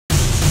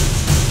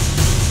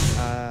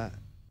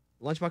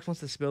Lunchbox wants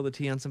to spill the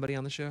tea on somebody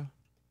on the show?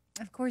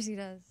 Of course he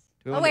does.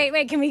 Oh,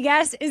 wait. Can we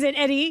guess? Is it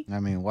Eddie? I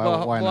mean,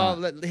 why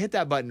not? Hit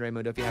that button,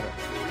 Raymundo, if you have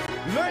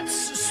it.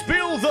 Let's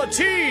spill the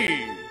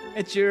tea.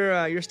 It's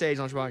your stage,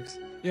 Lunchbox.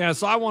 Yeah,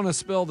 so I want to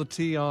spill the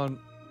tea on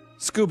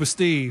Scuba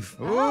Steve.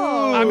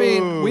 Oh. I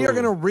mean, we are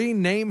going to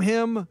rename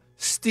him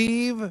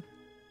Steve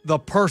the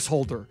Purse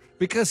Holder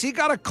because he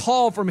got a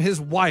call from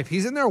his wife.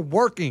 He's in there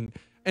working,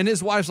 and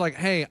his wife's like,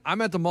 hey, I'm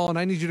at the mall, and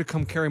I need you to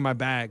come carry my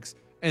bags.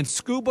 And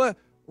Scuba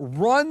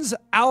runs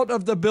out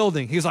of the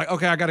building. He's like,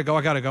 okay, I got to go.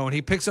 And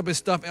he picks up his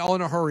stuff all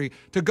in a hurry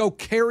to go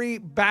carry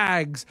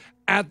bags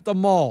at the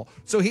mall.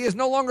 So he is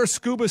no longer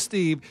Scuba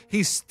Steve.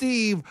 He's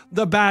Steve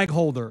the Bag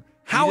Holder.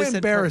 How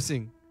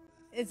embarrassing.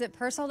 Is it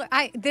purse holder?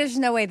 There's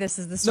no way this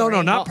is the story.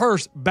 No, not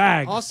purse,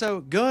 bag.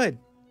 Also, good.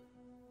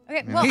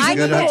 Okay, well, He's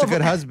a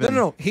good husband.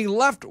 No. He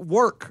left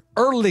work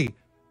early.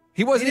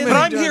 He wasn't even.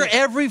 But I'm here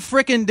every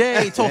freaking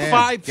day till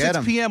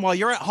 6 p.m. while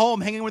you're at home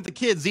hanging with the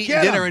kids,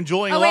 eating dinner,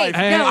 enjoying life.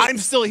 Hey. No. I'm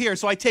still here,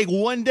 so I take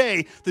one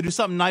day to do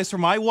something nice for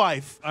my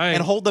wife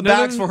and hold the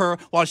bags for her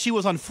while she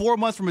was on 4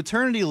 months for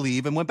maternity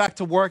leave and went back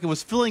to work and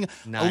was feeling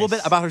a little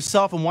bit about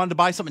herself and wanted to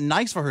buy something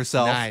nice for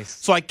herself.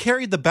 Nice. So I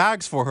carried the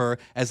bags for her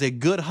as a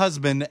good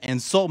husband and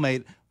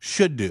soulmate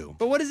should do.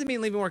 But what does it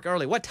mean leaving work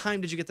early? What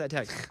time did you get that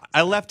text?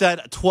 I left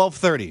at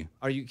 12:30.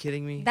 Are you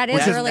kidding me? That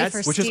is early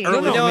for Steve. Which is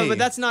early to me. But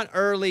that's not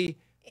early.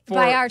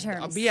 By our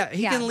terms. He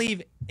can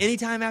leave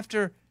anytime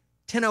after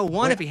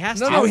 10:01 if he has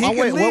to. No, he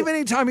can leave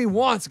anytime he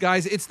wants,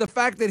 guys. It's the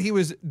fact that he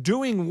was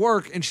doing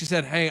work and she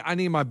said, hey, I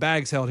need my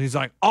bags held. He's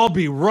like, I'll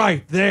be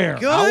right there.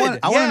 Good.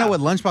 I want to know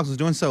what Lunchbox was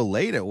doing so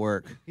late at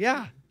work.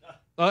 Yeah.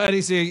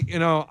 Eddie, see,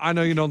 I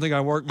know you don't think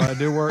I work, but I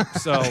do work.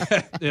 So,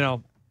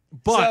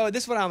 But so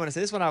this is what I'm going to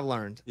say. This is what I've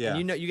learned. Yeah.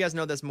 And you guys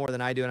know this more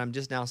than I do, and I'm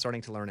just now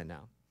starting to learn it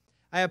now.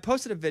 I have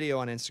posted a video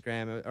on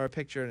Instagram or a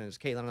picture, and it was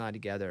Caitlin and I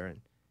together,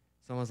 and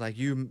someone was like,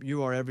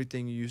 you are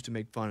everything you used to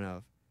make fun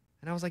of.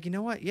 And I was like, you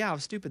know what? Yeah, I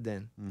was stupid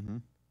then. Mm-hmm.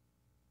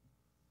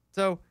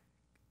 So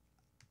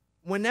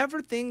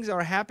whenever things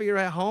are happier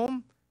at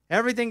home,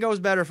 everything goes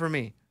better for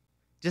me,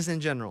 just in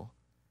general.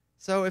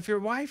 So if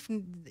your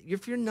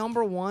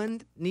number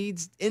one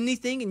needs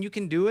anything and you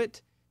can do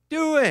it,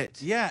 do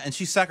it. Yeah, and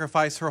she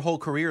sacrificed her whole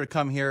career to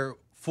come here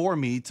for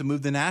me to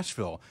move to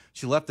Nashville.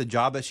 She left the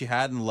job that she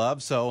had and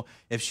loved. So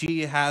if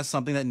she has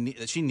something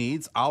that she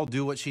needs, I'll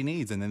do what she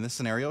needs. And in this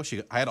scenario,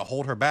 I had to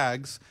hold her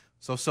bags.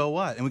 So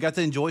what? And we got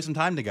to enjoy some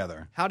time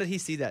together. How did he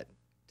see that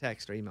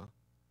text or email?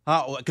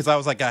 Because I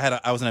was like,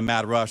 I was in a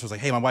mad rush. I was like,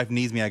 hey, my wife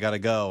needs me. I got to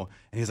go.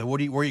 And he's like,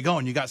 where are you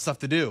going? You got stuff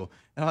to do.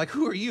 And I'm like,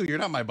 who are you? You're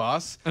not my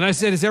boss. And I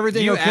said, is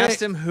everything okay? You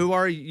asked him, who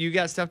are you? You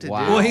got stuff to do.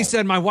 Well, he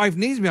said, my wife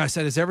needs me. I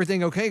said, is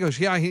everything okay? He goes,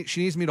 yeah,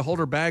 she needs me to hold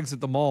her bags at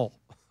the mall.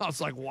 I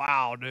was like,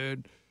 wow,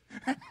 dude.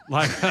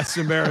 Like, that's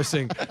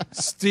embarrassing.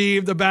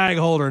 Steve the bag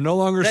holder, no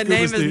longer That Scuba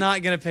name Steve. is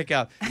not going to pick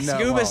up. No,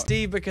 Scuba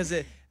Steve because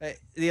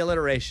the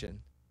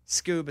alliteration.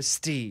 Scuba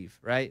Steve,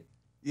 right?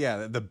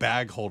 Yeah, the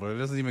bag holder. It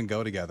doesn't even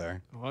go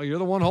together. Well, you're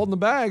the one holding the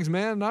bags,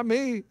 man, not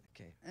me.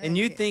 Okay. And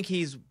you think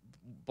he's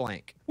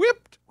blank.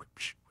 Whipped.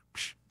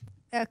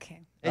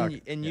 Okay.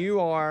 And you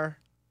are...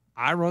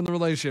 I run the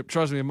relationship.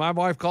 Trust me. If my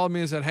wife called me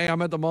and said, hey,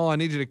 I'm at the mall. I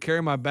need you to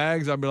carry my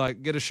bags. I'd be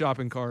like, get a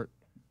shopping cart.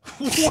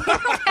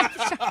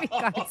 Shopping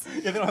carts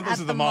Yeah, they don't have those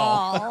at at the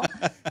mall.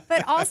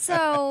 But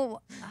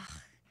also...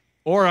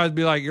 Or I'd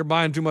be like, you're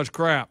buying too much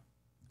crap.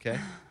 Okay.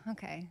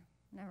 Okay.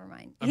 Never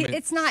mind. I mean,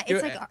 It's not...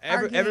 It's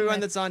like everyone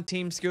that's on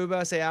Team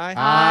Scuba, say aye.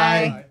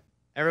 Aye.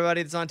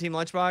 Everybody that's on Team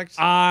Lunchbox?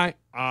 I.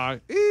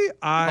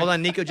 Hold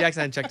on, Nico Jackson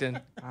hadn't checked in.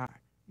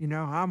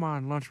 I'm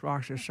on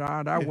Lunchbox's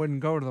side. I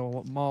wouldn't go to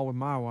the mall with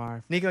my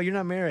wife. Nico, you're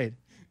not married.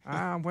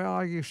 Well,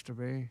 I used to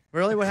be.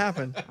 Really? What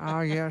happened?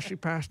 Oh, yeah, she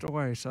passed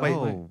away. So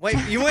Wait,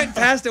 you went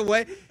past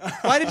away?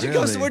 Why did you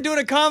go? So we're doing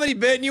a comedy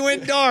bit and you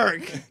went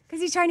dark.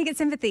 Because he's trying to get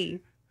sympathy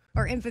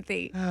or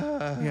empathy.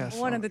 yes,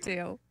 One of the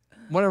two.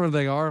 Whatever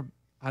they are.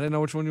 I didn't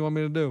know which one you want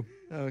me to do.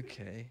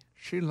 Okay.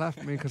 She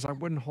left me because I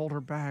wouldn't hold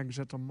her bags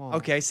at the mall.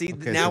 Okay, see,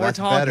 Okay, now so we're that's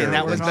talking. better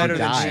That was than better she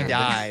than she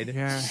died. died.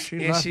 Yeah, she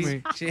Yeah, left she's-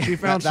 me. she- She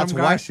found That's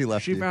some why guy. she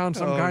left She you. found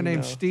some Oh, guy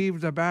named no.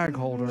 Steve the bag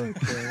holder.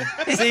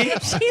 See,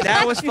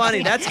 that was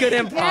funny. That's good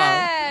improv.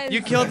 Yes.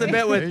 You killed the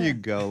bit with. There you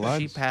go, She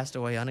Lunch. passed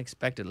away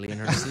unexpectedly in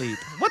her sleep.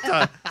 What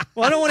the?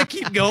 Well, I don't want to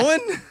keep going.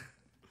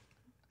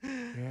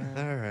 Yeah.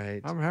 All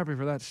right. I'm happy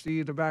for that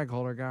Steve the bag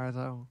holder guy,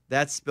 though.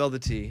 That's Spill the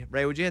Tea.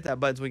 Ray, would you hit that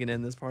button so we can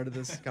end this part of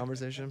this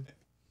conversation?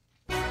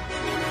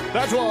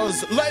 That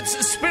was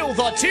Let's Spill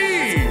the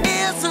Tea.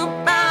 It's a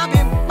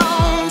Bobby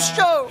Bones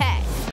show.